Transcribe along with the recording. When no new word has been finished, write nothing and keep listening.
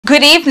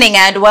Good evening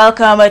and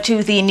welcome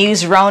to the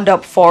news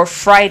roundup for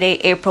Friday,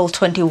 April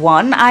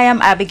 21. I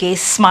am Abigail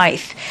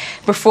Smythe.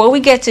 Before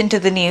we get into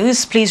the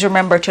news, please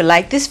remember to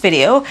like this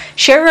video,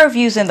 share your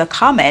views in the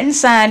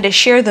comments, and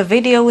share the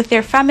video with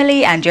your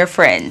family and your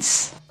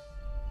friends.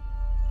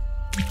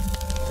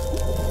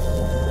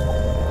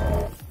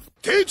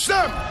 Teach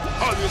them!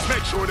 Always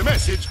make sure the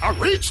message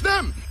reach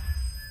them!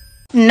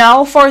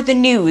 Now for the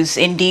news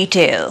in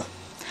detail.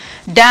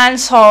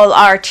 Dancehall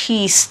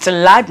artiste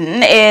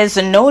Ladden is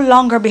no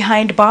longer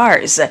behind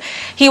bars.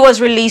 He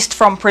was released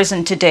from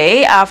prison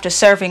today after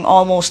serving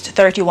almost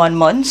 31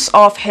 months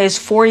of his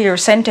 4-year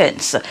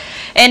sentence.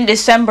 In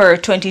December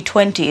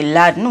 2020,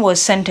 Ladden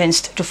was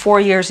sentenced to 4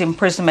 years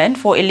imprisonment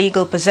for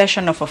illegal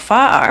possession of a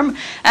firearm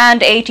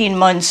and 18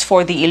 months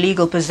for the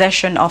illegal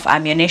possession of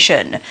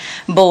ammunition.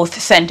 Both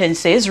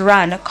sentences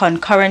ran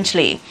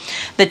concurrently.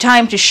 The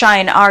Time to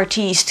Shine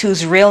artiste,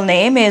 whose real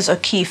name is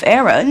O'Keefe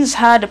Aarons,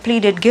 had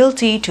pleaded guilty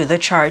to the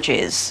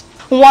charges.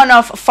 One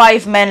of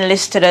 5 men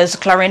listed as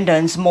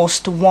Clarendon's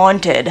most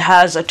wanted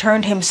has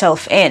turned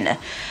himself in.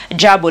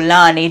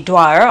 Jabulani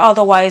Dwyer,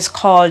 otherwise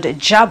called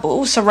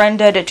Jabu,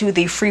 surrendered to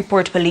the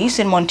Freeport Police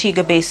in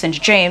Montego Bay,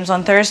 St. James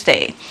on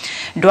Thursday.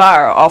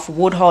 Dwyer of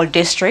Woodhall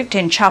District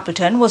in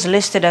Chapelton was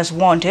listed as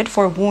wanted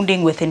for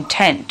wounding with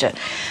intent.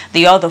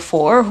 The other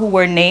 4, who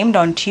were named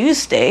on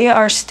Tuesday,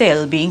 are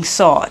still being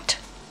sought.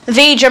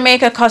 The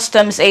Jamaica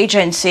Customs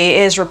Agency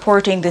is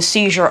reporting the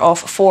seizure of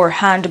 4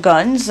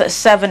 handguns,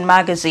 7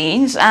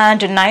 magazines,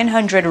 and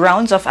 900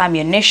 rounds of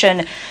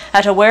ammunition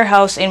at a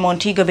warehouse in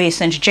Montego Bay,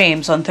 St.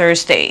 James on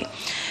Thursday.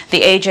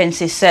 The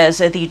agency says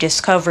the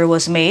discovery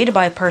was made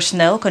by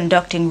personnel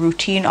conducting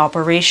routine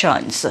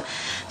operations.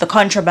 The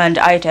contraband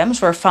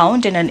items were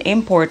found in an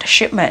import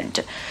shipment.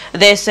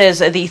 This is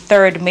the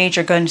 3rd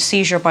major gun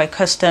seizure by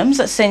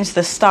Customs since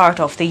the start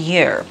of the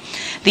year.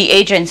 The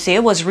agency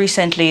was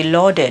recently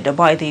lauded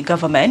by the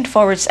government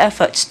for its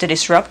efforts to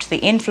disrupt the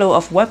inflow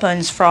of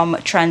weapons from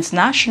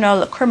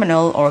transnational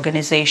criminal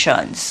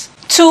organizations.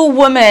 2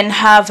 women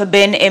have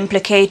been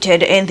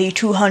implicated in the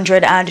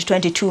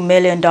 $222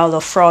 million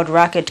fraud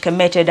racket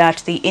committed at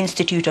the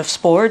Institute of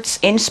Sports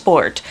in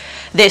Sport.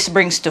 This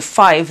brings to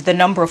 5 the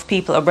number of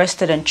people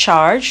arrested and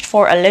charged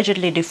for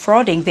allegedly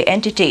defrauding the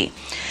entity.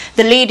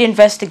 The lead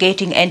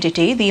investigating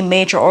entity, the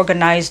Major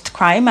Organized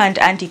Crime and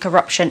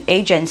Anti-Corruption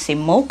Agency,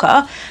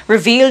 MOCA,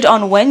 revealed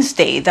on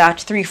Wednesday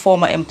that 3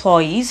 former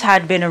employees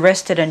had been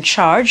arrested and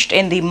charged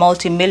in the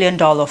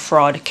multi-million-dollar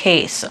fraud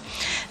case.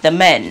 The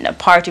men,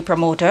 party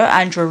promoter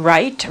Andrew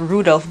Wright,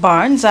 Rudolph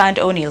Barnes, and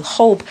O'Neill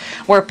Hope,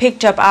 were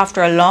picked up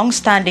after a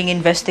long-standing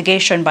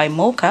investigation by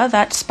MOCA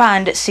that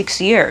spanned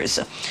 6 years.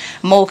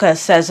 MOCA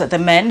says the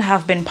men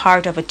have been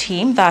part of a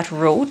team that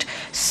wrote,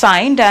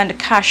 signed, and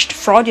cashed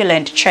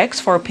fraudulent checks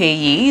for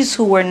payees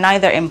who were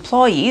neither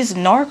employees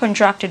nor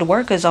contracted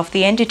workers of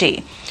the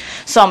entity.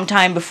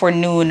 Sometime before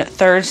noon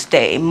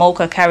Thursday,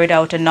 MOCA carried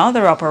out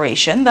another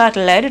operation that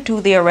led to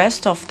the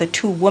arrest of the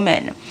 2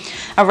 women.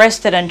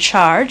 Arrested and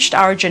charged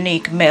are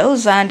Janique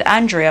Mills and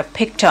Andrea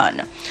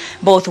Picton.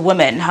 Both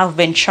women have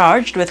been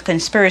charged with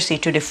conspiracy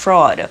to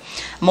defraud.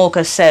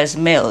 MOCA says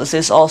Mills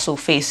is also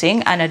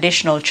facing an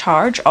additional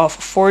charge of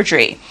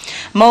forgery.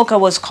 MOCA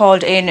was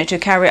called in to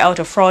carry out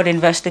a fraud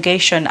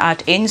investigation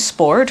at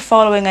InSport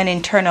following an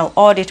internal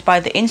audit by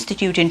the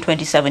Institute in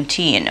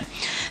 2017.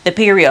 The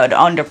period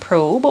under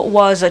probe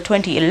was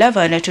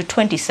 2011 to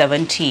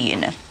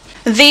 2017.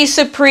 The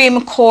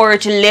Supreme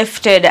Court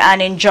lifted an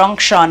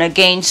injunction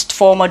against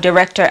former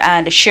director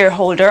and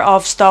shareholder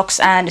of Stocks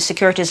and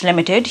Securities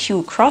Limited,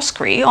 Hugh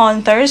Croskery,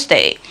 on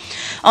Thursday.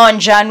 On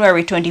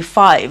January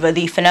 25,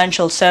 the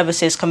Financial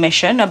Services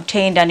Commission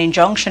obtained an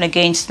injunction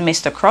against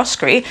Mr.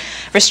 Croskery,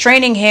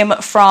 restraining him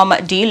from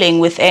dealing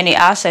with any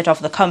asset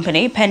of the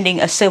company pending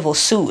a civil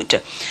suit.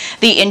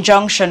 The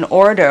injunction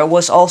order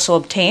was also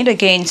obtained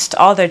against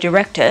other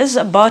directors,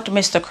 but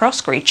Mr.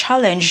 Croskery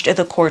challenged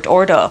the court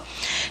order.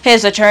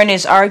 His attorneys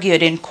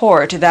argued in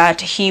court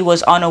that he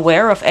was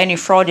unaware of any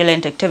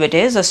fraudulent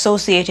activities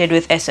associated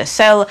with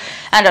SSL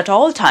and at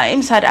all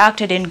times had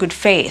acted in good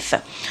faith.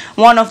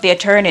 One of the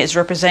attorneys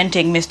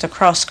representing Mr.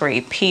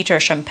 Croskery, Peter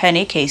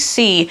Champagny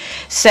KC,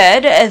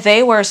 said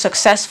they were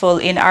successful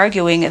in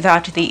arguing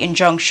that the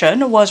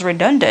injunction was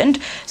redundant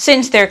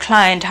since their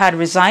client had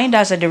resigned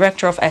as a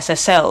director of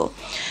SSL.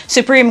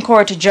 Supreme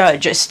Court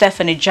Judge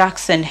Stephanie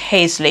Jackson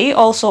Hazley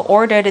also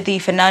ordered the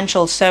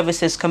Financial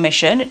Services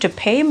Commission to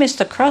pay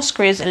Mr.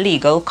 Croskery's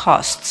legal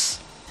costs.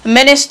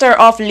 Minister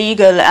of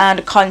Legal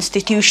and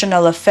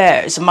Constitutional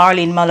Affairs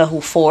Marlene Malahoo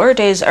Ford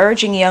is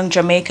urging young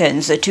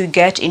Jamaicans to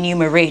get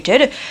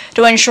enumerated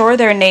to ensure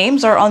their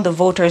names are on the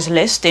voters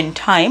list in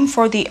time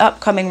for the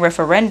upcoming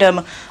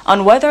referendum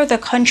on whether the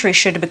country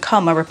should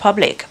become a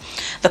republic.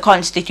 The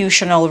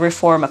Constitutional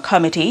Reform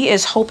Committee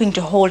is hoping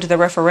to hold the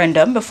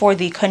referendum before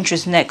the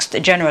country's next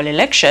general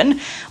election,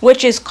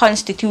 which is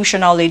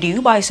constitutionally due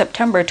by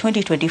September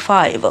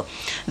 2025.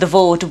 The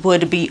vote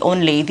would be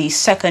only the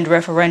 2nd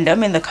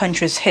referendum in the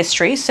country's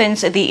history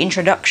since the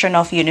introduction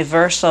of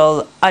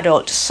universal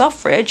adult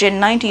suffrage in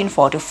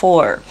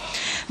 1944.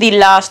 The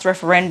last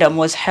referendum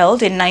was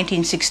held in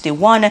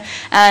 1961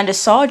 and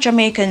saw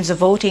Jamaicans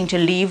voting to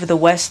leave the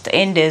West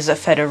Indies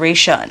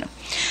Federation.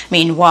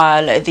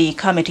 Meanwhile, the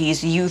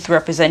committee's youth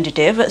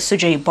representative,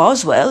 Sujay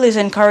Boswell, is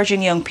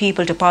encouraging young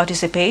people to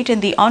participate in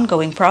the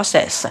ongoing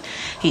process.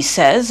 He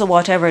says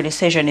whatever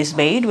decision is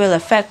made will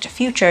affect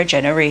future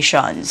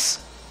generations.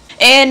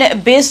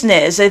 In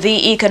business,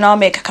 the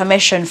Economic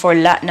Commission for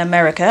Latin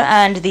America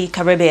and the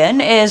Caribbean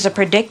is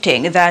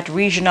predicting that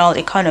regional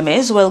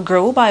economies will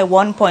grow by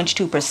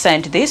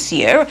 1.2% this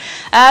year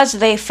as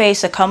they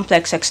face a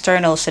complex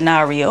external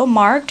scenario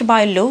marked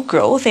by low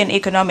growth in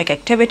economic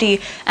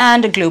activity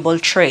and global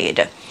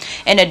trade.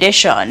 In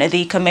addition,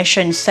 the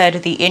Commission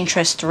said the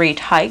interest rate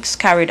hikes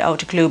carried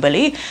out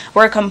globally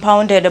were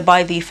compounded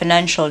by the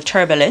financial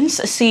turbulence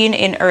seen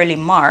in early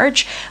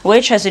March,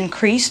 which has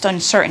increased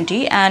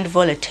uncertainty and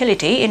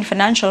volatility in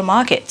financial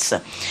markets.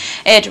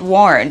 It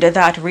warned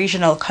that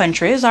regional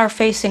countries are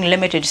facing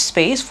limited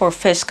space for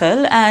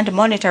fiscal and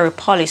monetary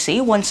policy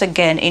once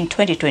again in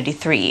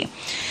 2023.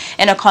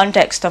 In a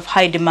context of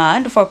high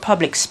demand for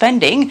public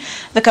spending,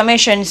 the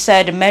Commission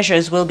said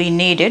measures will be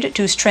needed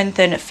to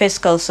strengthen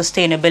fiscal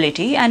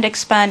sustainability and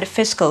expand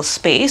fiscal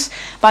space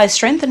by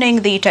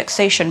strengthening the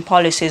taxation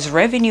policy's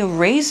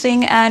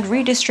revenue-raising and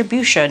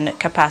redistribution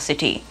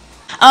capacity.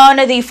 On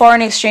the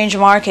foreign exchange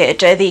market,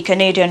 the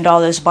Canadian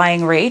dollar's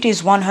buying rate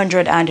is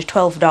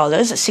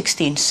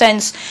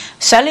 $112.16,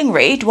 selling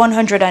rate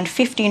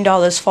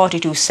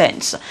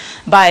 $115.42.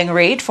 Buying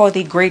rate for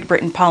the Great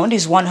Britain pound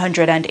is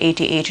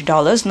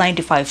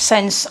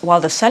 $188.95, while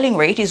the selling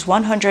rate is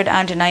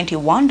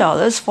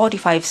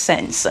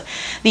 $191.45.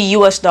 The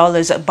US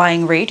dollar's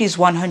buying rate is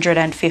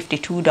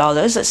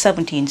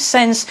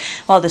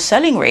 $152.17, while the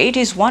selling rate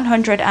is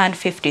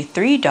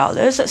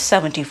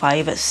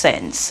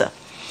 $153.75.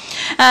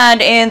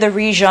 And in the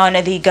region,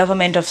 the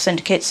government of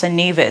St. Kitts and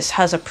Nevis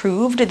has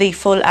approved the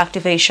full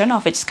activation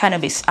of its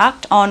Cannabis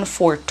Act on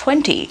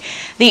 4/20,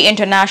 the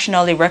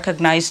internationally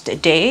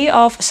recognized day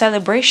of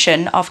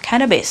celebration of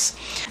cannabis.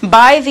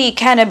 By the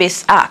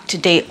Cannabis Act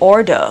Day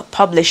Order,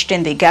 published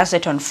in the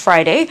Gazette on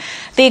Friday,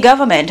 the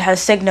government has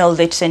signaled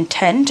its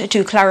intent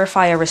to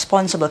clarify a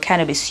responsible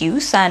cannabis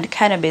use and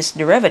cannabis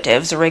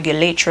derivatives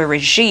regulatory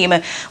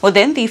regime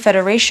within the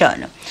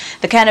Federation.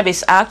 The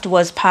Cannabis Act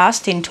was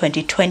passed in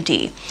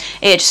 2020.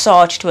 It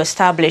sought to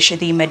establish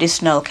the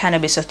Medicinal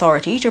Cannabis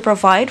Authority to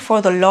provide for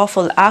the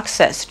lawful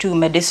access to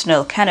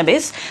medicinal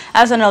cannabis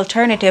as an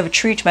alternative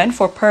treatment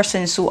for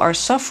persons who are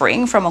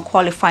suffering from a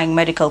qualifying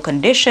medical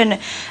condition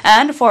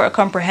and for a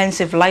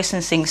comprehensive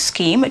licensing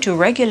scheme to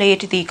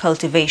regulate the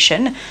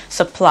cultivation,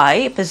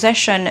 supply,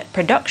 possession,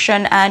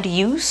 production, and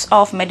use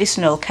of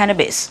medicinal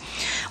cannabis.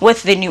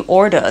 With the new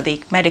order,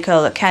 the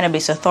Medical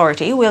Cannabis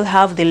Authority will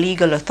have the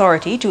legal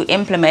authority to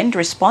implement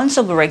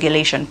responsible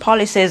regulation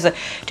policies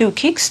to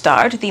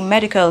kickstart the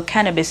medical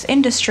cannabis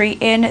industry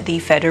in the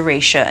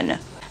Federation.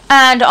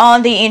 And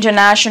on the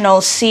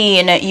international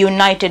scene,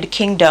 United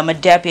Kingdom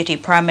Deputy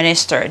Prime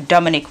Minister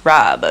Dominic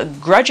Raab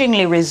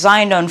grudgingly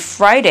resigned on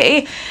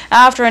Friday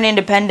after an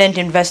independent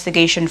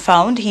investigation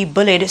found he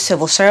bullied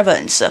civil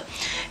servants.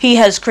 He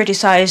has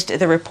criticized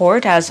the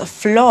report as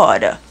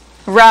flawed.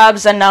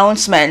 Raab's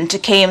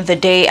announcement came the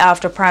day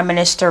after Prime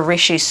Minister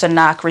Rishi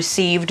Sunak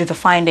received the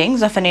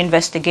findings of an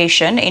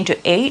investigation into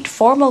 8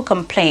 formal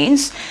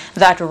complaints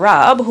that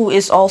Raab, who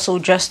is also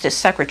Justice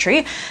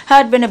Secretary,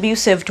 had been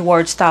abusive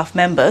towards staff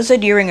members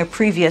during a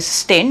previous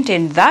stint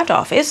in that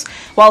office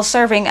while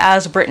serving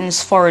as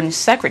Britain's Foreign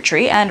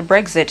Secretary and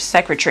Brexit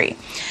Secretary.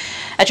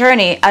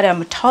 Attorney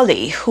Adam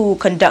Tully, who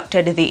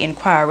conducted the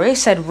inquiry,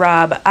 said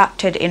Raab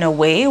acted in a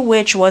way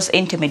which was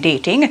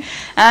intimidating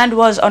and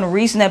was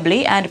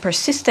unreasonably and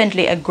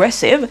persistently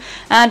aggressive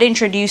and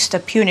introduced a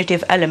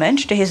punitive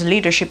element to his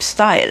leadership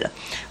style.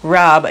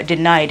 Raab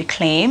denied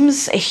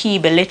claims he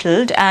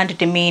belittled and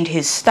demeaned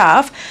his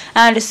staff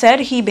and said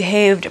he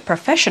behaved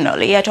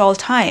professionally at all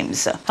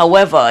times.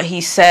 However,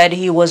 he said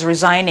he was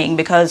resigning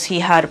because he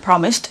had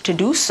promised to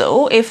do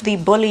so if the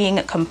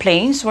bullying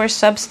complaints were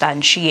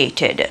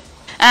substantiated.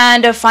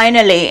 And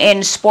finally,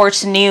 in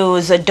sports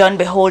news,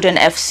 Dunbeholden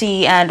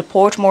FC and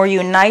Portmore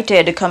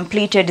United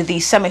completed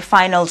the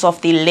semi-finals of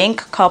the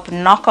Link Cup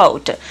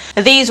knockout.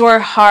 These were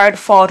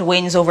hard-fought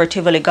wins over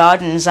Tivoli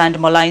Gardens and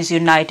Molynes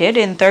United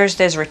in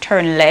Thursday's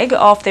return leg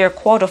of their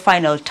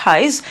quarter-final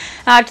ties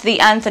at the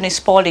Anthony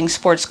Spalding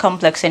Sports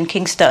Complex in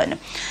Kingston.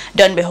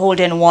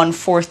 Dunbeholden won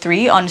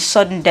 4-3 on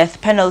sudden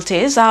death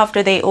penalties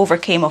after they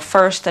overcame a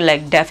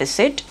first-leg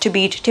deficit to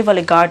beat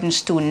Tivoli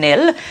Gardens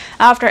 2-0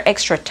 after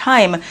extra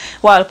time,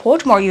 while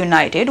Portmore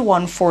United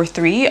won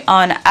 4-3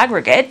 on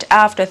aggregate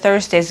after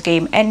Thursday's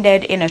game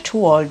ended in a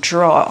 2-all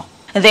draw.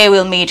 They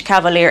will meet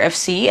Cavalier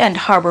FC and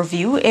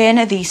Harbourview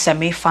in the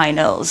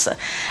semi-finals.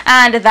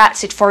 And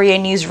that's it for your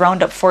news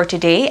roundup for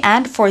today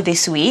and for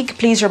this week.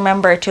 Please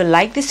remember to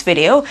like this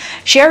video,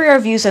 share your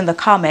views in the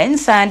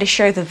comments, and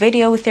share the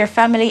video with your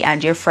family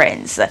and your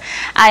friends.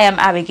 I am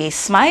Abigail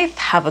Smythe.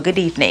 Have a good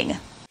evening.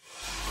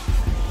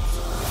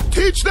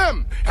 Teach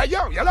them. Hey,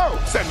 yo, hello.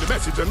 Send the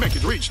message and make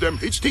it reach them.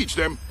 It's teach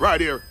them.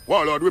 Right here.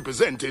 Warlord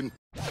representing.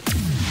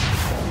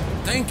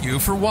 Thank you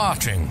for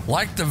watching.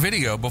 Like the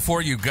video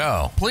before you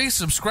go. Please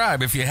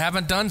subscribe if you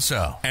haven't done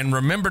so. And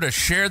remember to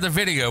share the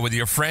video with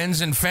your friends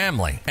and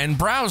family. And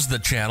browse the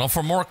channel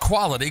for more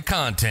quality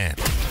content.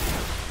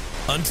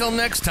 Until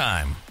next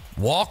time,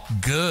 walk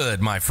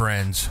good, my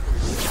friends.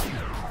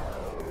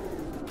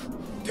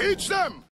 Teach them.